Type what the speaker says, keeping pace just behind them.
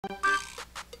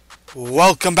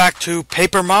Welcome back to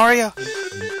Paper Mario.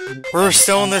 We're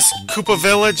still in this Koopa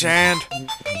Village and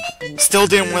still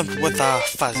dealing with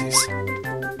fuzzies.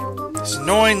 These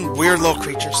annoying, weird little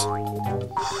creatures.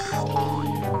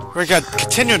 We're gonna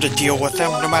continue to deal with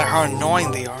them no matter how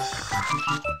annoying they are.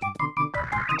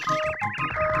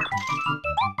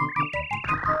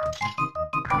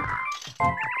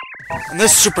 And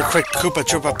this super quick Koopa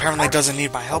Troopa apparently doesn't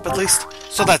need my help, at least,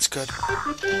 so that's good.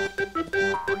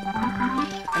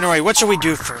 Anyway, what should we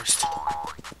do first?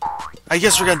 I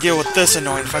guess we're gonna deal with this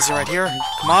annoying fuzzy right here.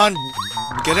 Come on,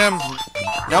 get him.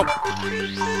 Nope.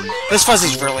 This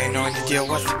fuzzy's really annoying to deal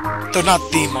with, though not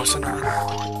the most annoying.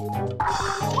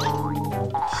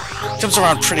 Jumps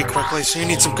around pretty quickly, so you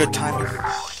need some good timing.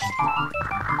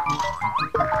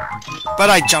 But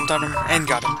I jumped on him and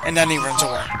got him, and then he runs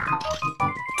away.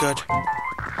 Good.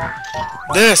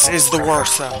 This is the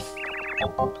worst, though.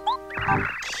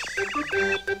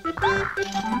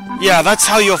 Yeah, that's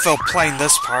how you'll feel playing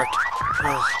this part.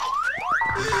 Ugh.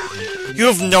 You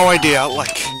have no idea,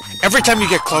 like, every time you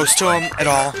get close to him at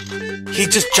all, he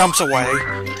just jumps away,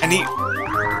 and he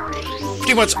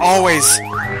pretty much always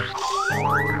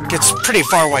gets pretty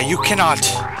far away. You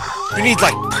need,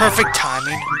 like, perfect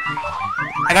timing.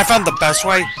 And I found the best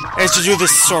way is to do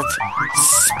this sort of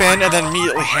spin and then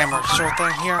immediately hammer sort of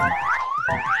thing here.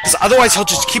 Because otherwise he'll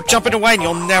just keep jumping away and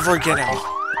you'll never get him.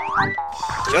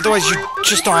 Otherwise you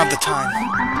just don't have the time.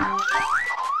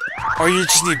 Or you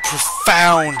just need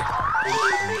profound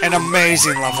and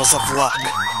amazing levels of luck.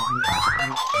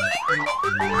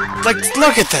 Like,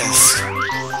 look at this!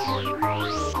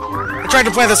 I tried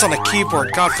to play this on a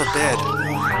keyboard, God forbid.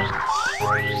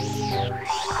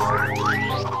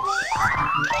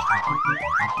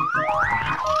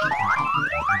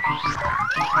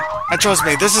 And trust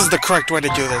me, this is the correct way to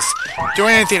do this.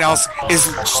 Doing anything else is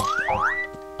just,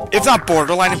 if not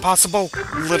borderline impossible,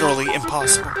 literally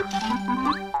impossible.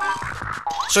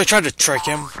 So I tried to trick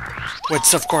him,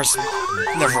 which of course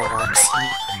never works.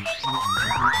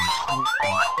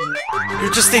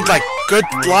 You just need like a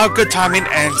lot of good timing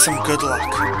and some good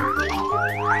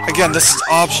luck. Again, this is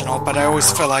optional, but I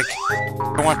always feel like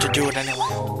I want to do it anyway.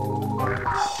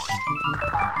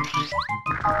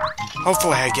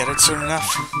 Hopefully I get it soon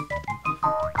enough.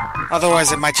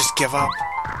 Otherwise I might just give up.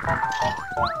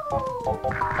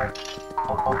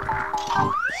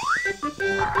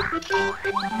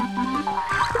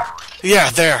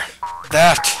 Yeah, there.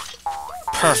 That.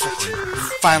 Perfect.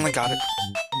 Finally got it.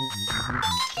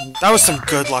 That was some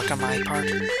good luck on my part.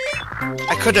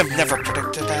 I could have never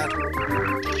predicted that.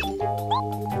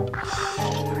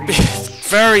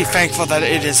 Very thankful that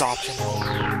it is optional.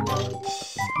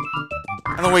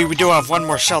 Anyway, we do have one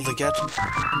more shell to get.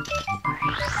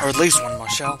 Or at least one more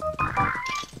shell.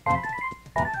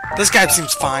 This guy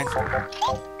seems fine.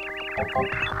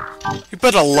 You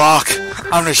put a lock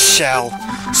on a shell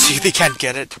so they can't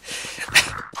get it.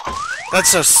 That's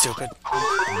so stupid.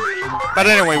 But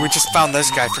anyway, we just found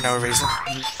this guy for no reason.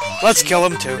 Let's kill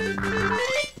him too.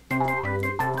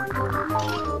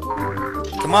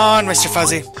 Come on, Mr.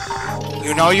 Fuzzy.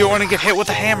 You know you want to get hit with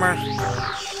a hammer.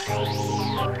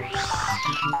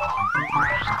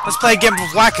 Let's play a game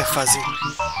of Whack-A-Fuzzy.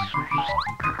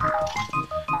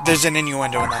 There's an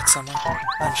innuendo in that somewhere,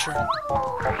 I'm sure.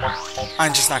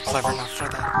 I'm just not clever enough for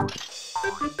that.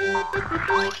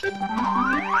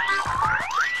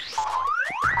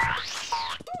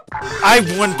 I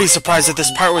wouldn't be surprised if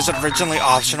this part was originally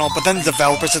optional, but then the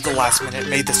developers at the last minute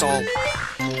made this all...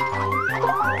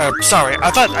 sorry,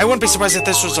 I wouldn't be surprised if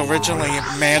this was originally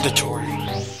mandatory.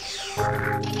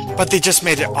 But they just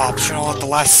made it optional at the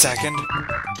last second.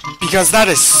 Because that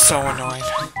is so annoying.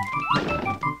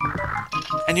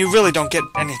 And you really don't get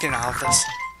anything out of this.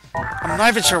 I'm not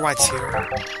even sure why it's here.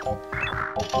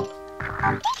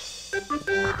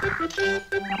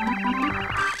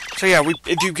 So yeah,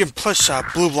 if you can push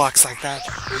blue blocks like that.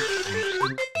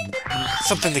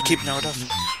 Something to keep note of.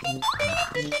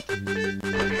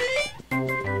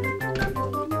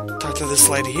 Talk to this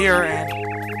lady here and...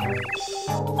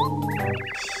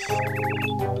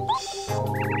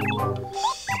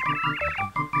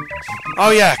 Oh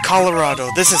yeah, Colorado.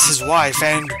 This is his wife,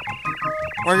 and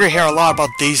we're gonna hear a lot about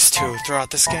these two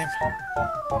throughout this game.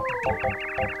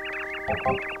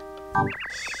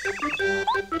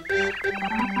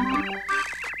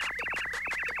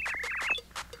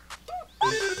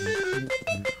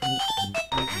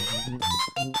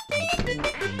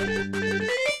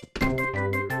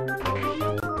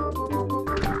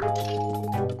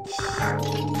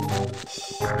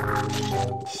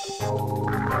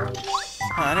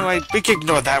 Anyway, we can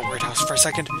ignore that weird house for a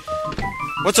second.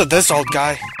 What's with this old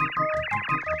guy?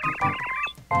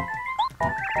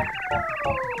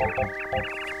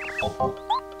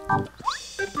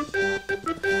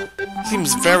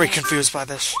 Seems very confused by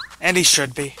this, and he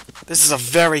should be. This is a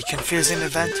very confusing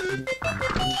event.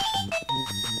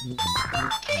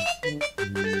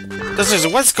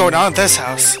 What's going on at this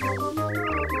house?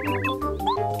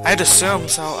 I'd assume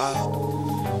so,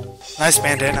 nice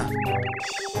bandana.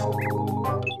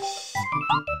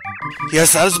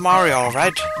 Yes, that was Mario,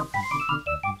 alright.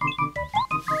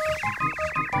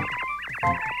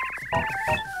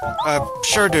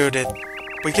 Sure, dude,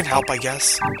 we can help, I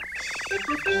guess.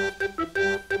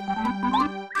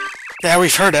 Yeah,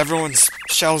 we've heard everyone's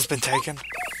shell's been taken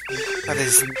by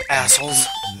these assholes.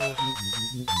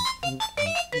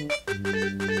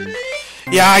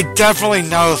 Yeah, I definitely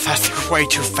know that they're way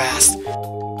too fast.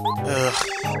 Ugh.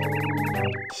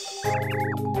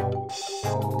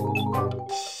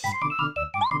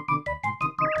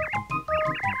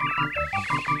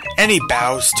 And he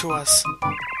bows to us.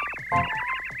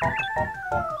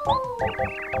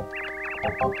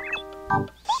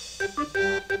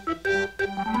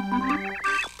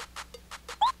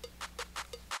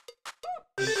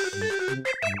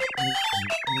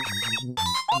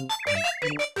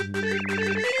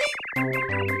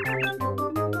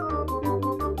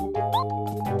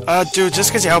 Dude, just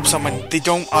because you help someone, they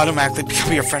don't automatically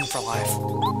become your friend for life.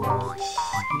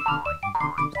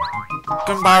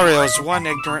 Mario's one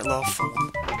ignorant little fool.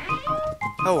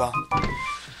 Oh well.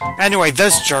 Anyway,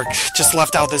 this jerk just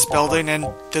left out this building, and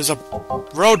there's a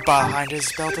road behind his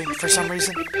building for some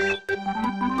reason.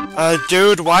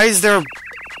 Dude, why is there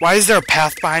a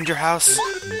path behind your house?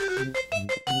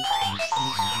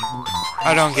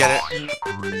 I don't get it.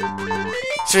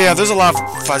 So yeah, there's a lot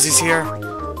of fuzzies here.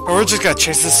 But we're just gonna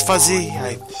chase this fuzzy,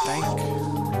 I think.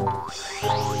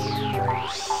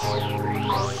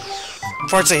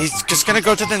 Fortunately, he's just gonna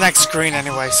go to the next screen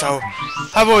anyway, so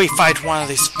how about we fight one of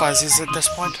these fuzzies at this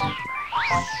point?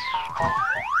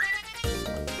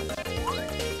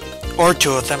 Or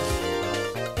two of them.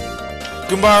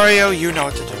 Goombario, you know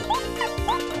what to do.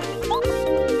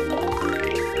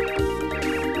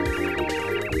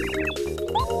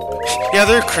 Yeah,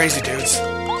 they're crazy dudes.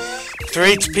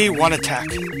 3 HP, 1 attack.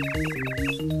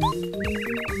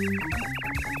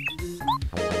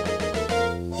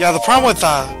 Yeah, the problem with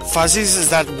fuzzies is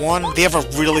that 1, they have a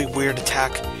really weird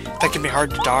attack that can be hard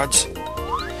to dodge.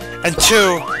 And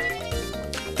 2,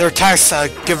 their attacks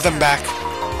give them back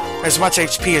as much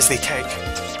HP as they take.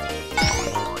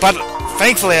 But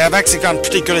thankfully, I've actually gotten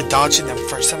pretty good at dodging them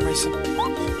for some reason.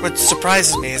 What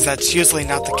surprises me is that's usually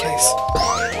not the case.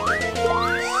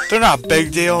 They're not a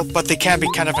big deal, but they can be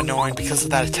kind of annoying because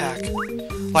of that attack.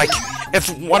 Like, if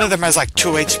one of them has like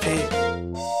 2 HP,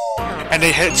 and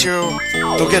they hit you,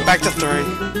 they'll get back to 3.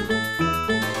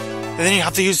 And then you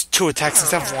have to use 2 attacks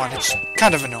instead of 1, it's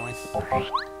kind of annoying.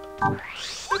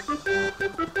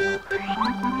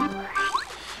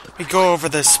 We go over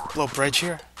this little bridge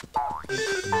here.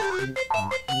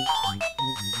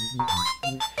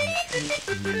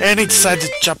 And he decided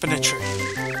to jump in a tree.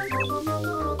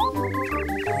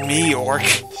 Me, orc.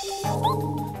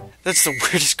 That's the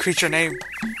weirdest creature name,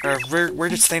 or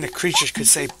weirdest thing a creature could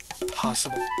say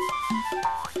possible.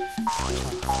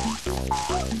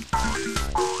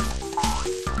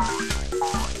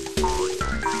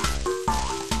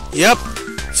 Yep,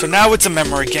 so now it's a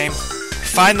memory game.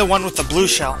 Find the one with the blue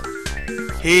shell.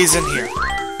 He's in here.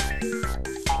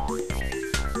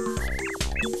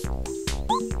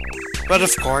 But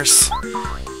of course,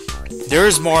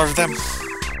 there's more of them.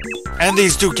 And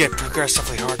these do get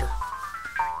progressively harder.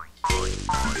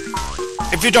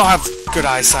 If you don't have good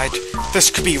eyesight,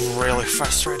 this could be really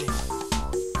frustrating.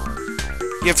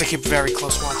 You have to keep very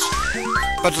close watch.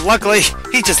 But luckily,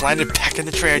 he just landed back in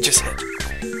the tree I just hit.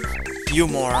 You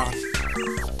moron.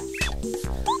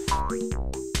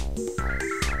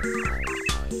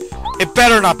 It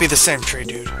better not be the same tree,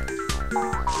 dude.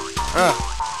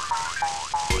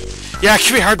 Yeah, it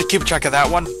can be hard to keep track of that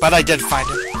one, but I did find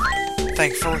it.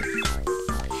 Thankfully.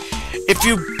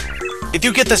 If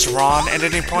you get this wrong at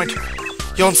any point,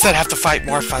 you'll instead have to fight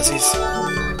more fuzzies.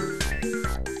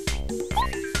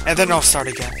 And then I'll start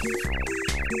again.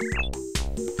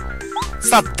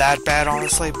 It's not that bad,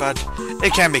 honestly, but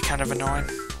it can be kind of annoying.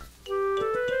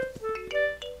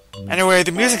 Anyway,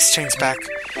 the music's changed back,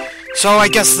 so I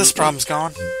guess this problem's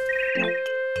gone.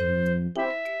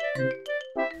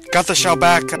 Got the shell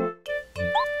back.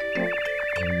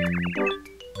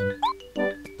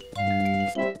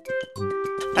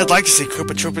 I'd like to see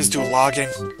Koopa Troopas do logging.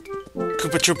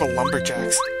 Koopa Troopa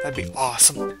lumberjacks. That'd be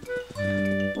awesome.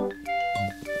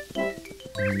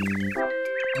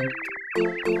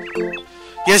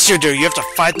 Yes, you do. You have to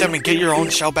fight them and get your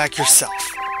own shell back yourself.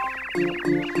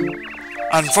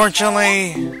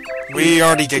 Unfortunately, we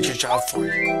already did your job for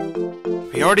you.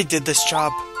 We already did this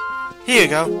job. Here you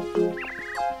go.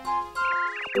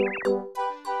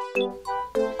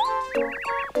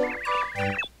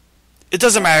 It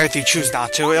doesn't matter if you choose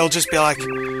not to, it'll just be like...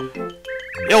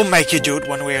 It'll make you do it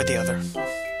one way or the other.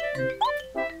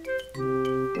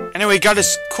 Anyway, got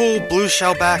his cool blue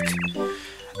shell back.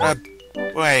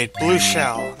 Wait, blue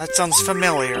shell. That sounds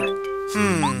familiar.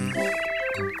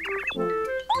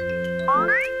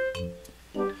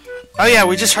 Oh yeah,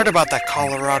 we just heard about that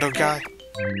Colorado guy.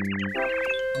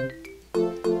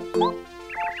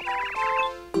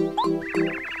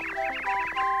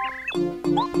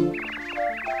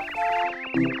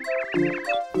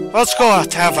 Well, it's cool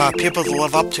to have people to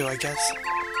live up to, I guess.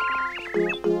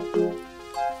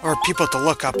 Or people to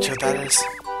look up to, that is.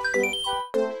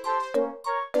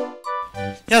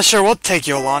 Yeah, sure, we'll take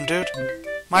you along, dude.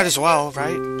 Might as well,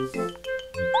 right?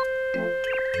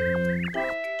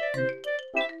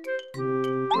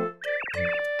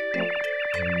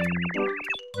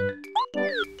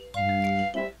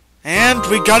 And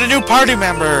we got a new party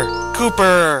member,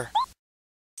 Kooper.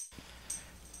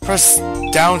 Press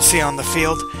down C on the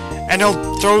field, and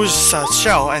he'll throw his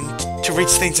shell and to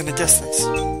reach things in the distance.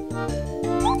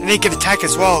 And he can attack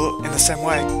as well in the same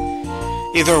way.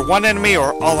 Either one enemy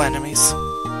or all enemies.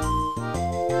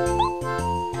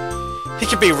 He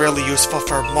can be really useful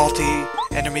for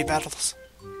multi-enemy battles.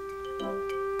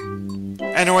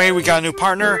 Anyway, we got a new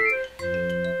partner.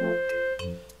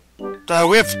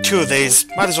 We have two of these.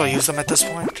 Might as well use them at this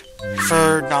point.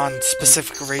 For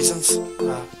non-specific reasons.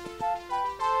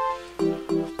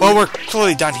 Well, we're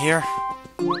clearly done here.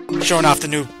 Showing off the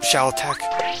new shell attack.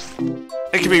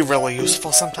 It can be really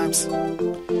useful sometimes.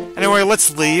 Anyway,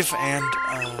 let's leave and,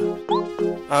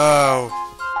 Oh.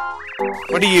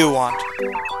 What do you want?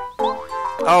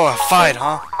 Oh, a fight,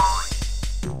 huh?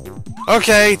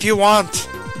 Okay, if you want...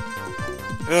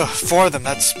 Ugh, 4 of them,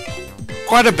 that's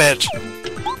quite a bit.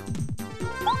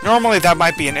 Normally that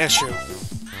might be an issue.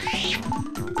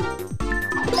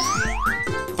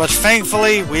 But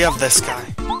thankfully, we have this guy.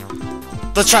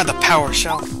 Let's try the power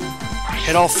shell.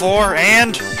 Hit all 4,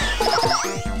 and...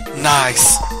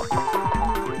 Nice.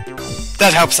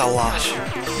 That helps a lot.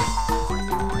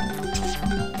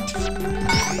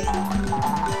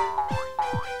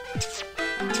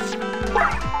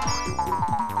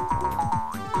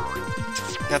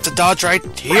 You have to dodge right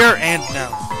here and no.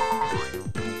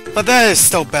 But that is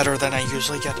still better than I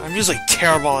usually get. I'm usually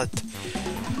terrible at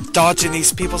dodging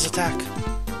these people's attack.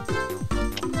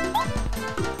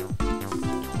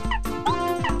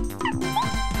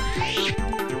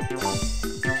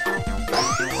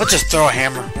 Let's just throw a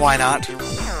hammer. Why not?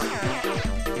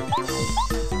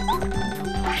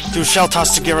 Do a shell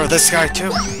toss to get rid of this guy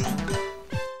too.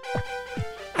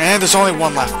 And there's only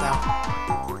one left now.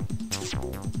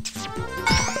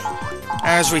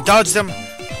 As we dodge them,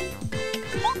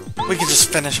 we can just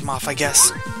finish him off, I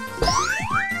guess.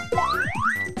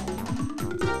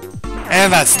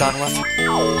 And that's done with.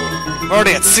 We're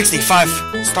already at 65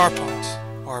 star points.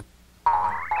 Or...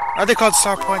 are they called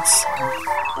star points?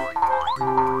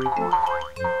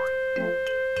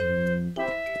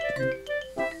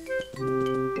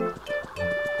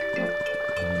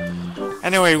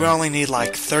 Anyway, we only need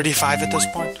like 35 at this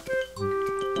point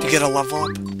to get a level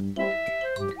up.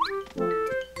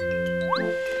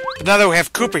 But now that we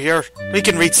have Kooper here, we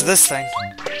can reach this thing.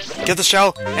 Get the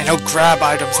shell, and he'll grab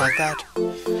items like that.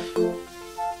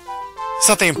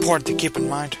 Something important to keep in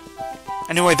mind.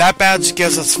 Anyway, that badge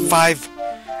gives us 5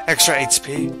 extra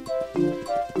HP.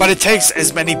 But it takes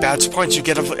as many badge points you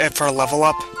get for a level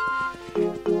up.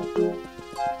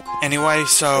 Anyway,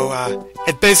 so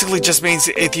it basically just means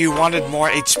if you wanted more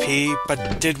HP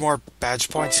but did more badge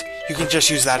points, you can just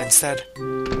use that instead.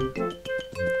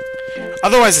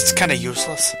 Otherwise, it's kind of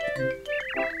useless.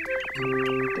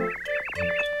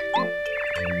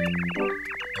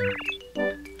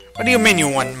 What do you mean you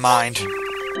wouldn't mind?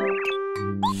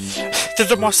 They're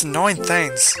the most annoying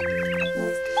things.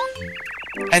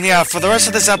 And yeah, for the rest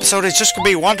of this episode, it's just gonna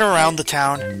be wandering around the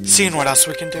town, seeing what else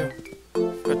we can do.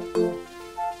 But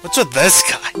what's with this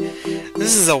guy?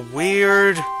 This is a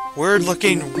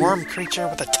weird-looking worm creature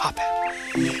with a top hat.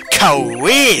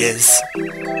 Kawiz!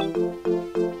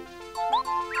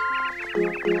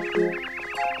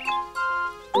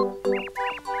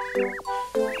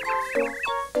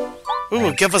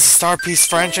 Ooh, give us a star piece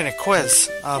for entering a quiz.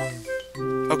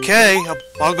 Okay,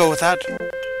 I'll go with that.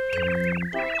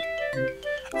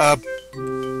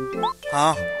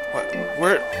 Huh?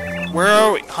 Where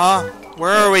are we? Huh?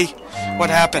 Where are we? What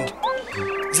happened?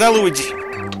 Is that Luigi?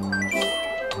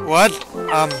 What?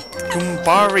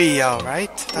 Goombario,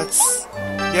 right? That's...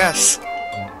 yes.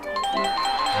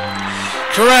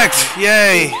 Correct!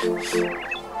 Yay!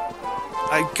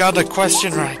 I got the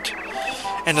question right.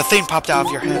 And the thing popped out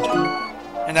of your head.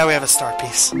 And now we have a star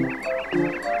piece.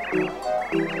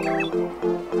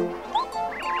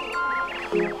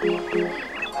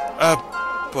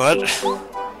 What?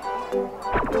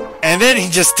 And then he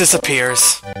just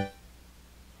disappears.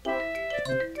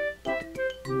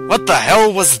 What the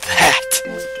hell was that?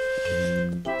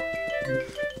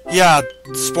 Yeah,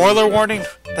 spoiler warning,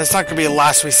 that's not gonna be the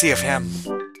last we see of him.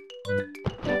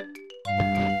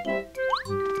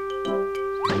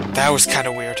 That was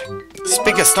kinda weird.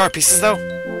 Speaking of star pieces though,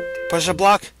 push a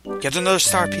block, get another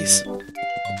star piece.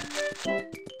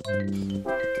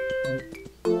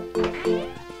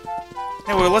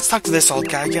 Anyway, let's talk to this old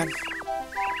guy again.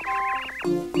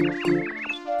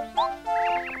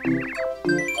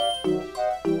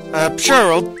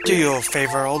 Sure, I'll do you a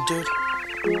favor, old dude.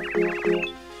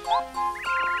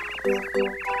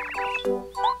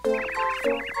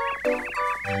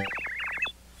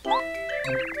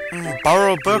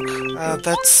 Borrow a book?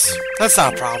 That's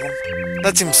not a problem.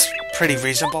 That seems pretty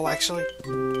reasonable, actually.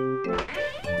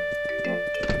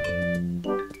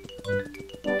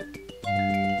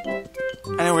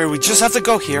 Anyway, we just have to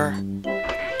go here.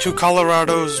 To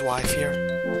Colorado's wife here.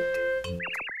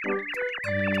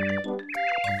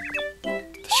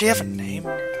 Does she have a name?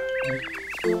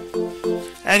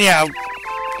 And yeah,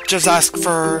 just ask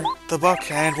for the book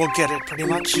and we'll get it, pretty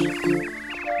much.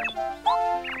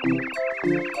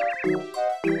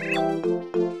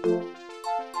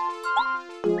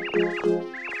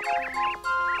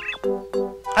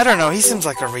 I don't know, he seems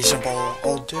like a reasonable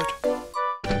old dude.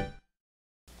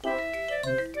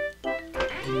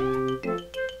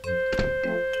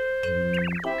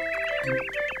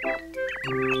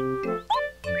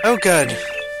 Oh, good.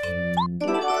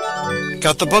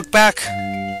 Got the book back.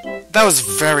 That was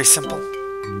very simple.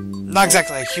 Not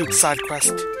exactly a huge side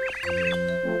quest.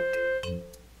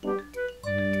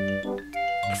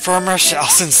 Firmer shell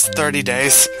since 30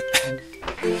 days.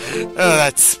 Oh,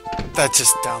 that's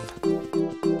just dumb.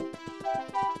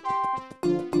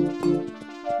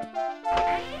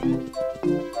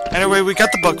 Anyway, we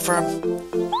got the book for him.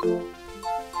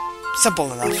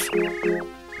 Simple enough.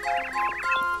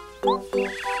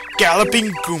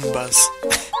 Galloping Goombas.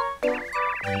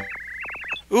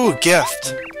 Ooh,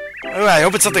 gift. Ooh, I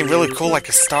hope it's something really cool like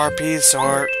a star piece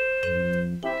or...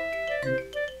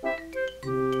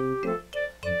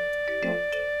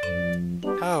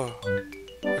 oh.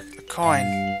 A coin.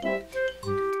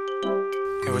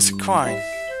 It was a coin.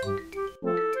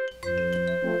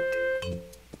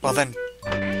 Well then...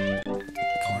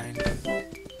 coin.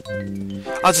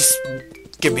 I'll just...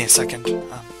 give me a second.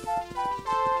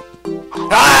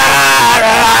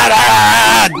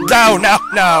 No, no,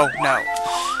 no, no.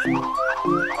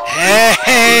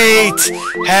 Hate!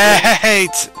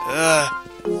 Hate!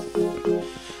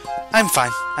 I'm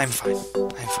fine. I'm fine.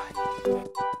 I'm fine.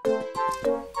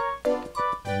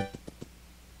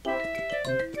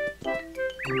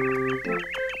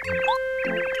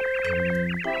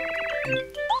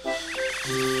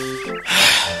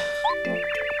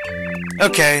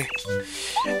 Okay.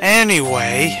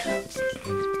 Anyway...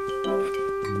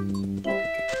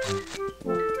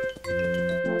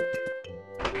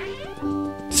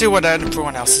 see what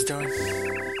everyone else is doing.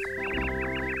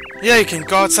 Yeah, you can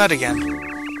go outside again.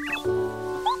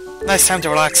 Nice time to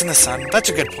relax in the sun. That's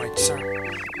a good point, sir.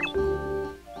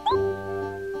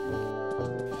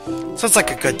 Sounds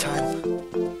like a good time.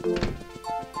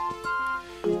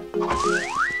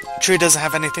 Tree doesn't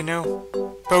have anything new,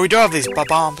 but we do have these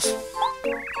bombs.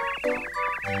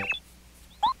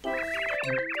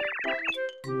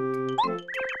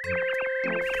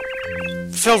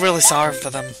 I feel really sorry for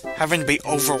them, having to be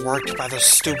overworked by those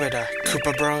stupid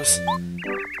Koopa bros.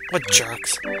 What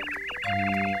jerks.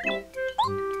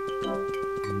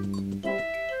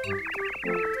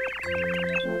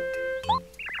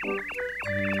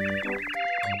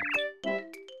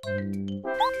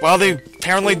 Well, they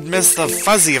apparently missed the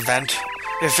Fuzzy event,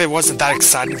 if it wasn't that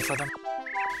exciting for them.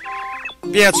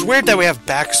 But yeah, it's weird that we have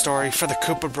backstory for the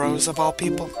Koopa bros of all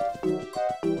people.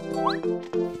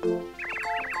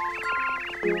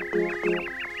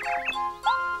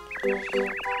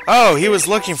 Oh, he was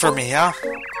looking for me, huh?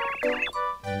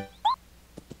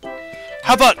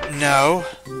 How about no?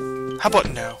 How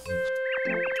about no?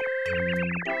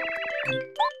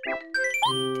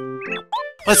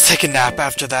 Let's take a nap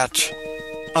after that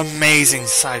amazing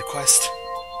side quest.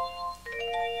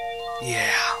 Yeah.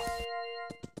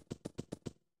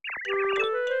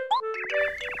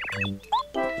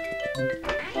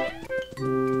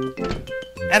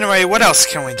 Anyway, what else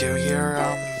can we do here?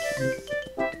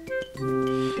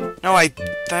 No, I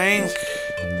think...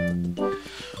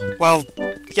 Well,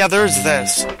 yeah, there's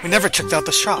this. We never checked out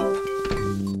the shop.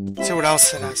 Let's see what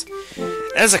else it has.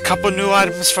 It has a couple new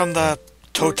items from the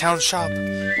Toad Town shop,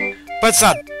 but it's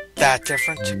not that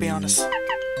different, to be honest.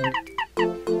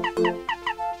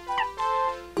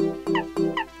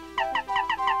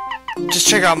 Just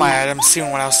check out my items, seeing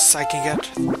what else I can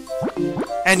get.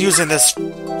 And using this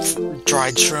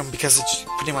dried shroom because it's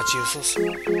pretty much useless.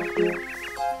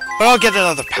 But I'll get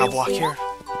another power block here.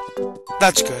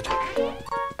 That's good.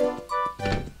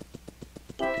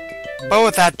 But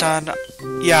with that done,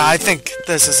 yeah, I think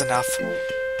this is enough.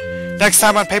 Next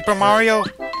time on Paper Mario,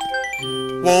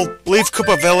 we'll leave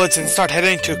Koopa Village and start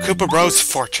heading to Koopa Bros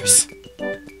Fortress.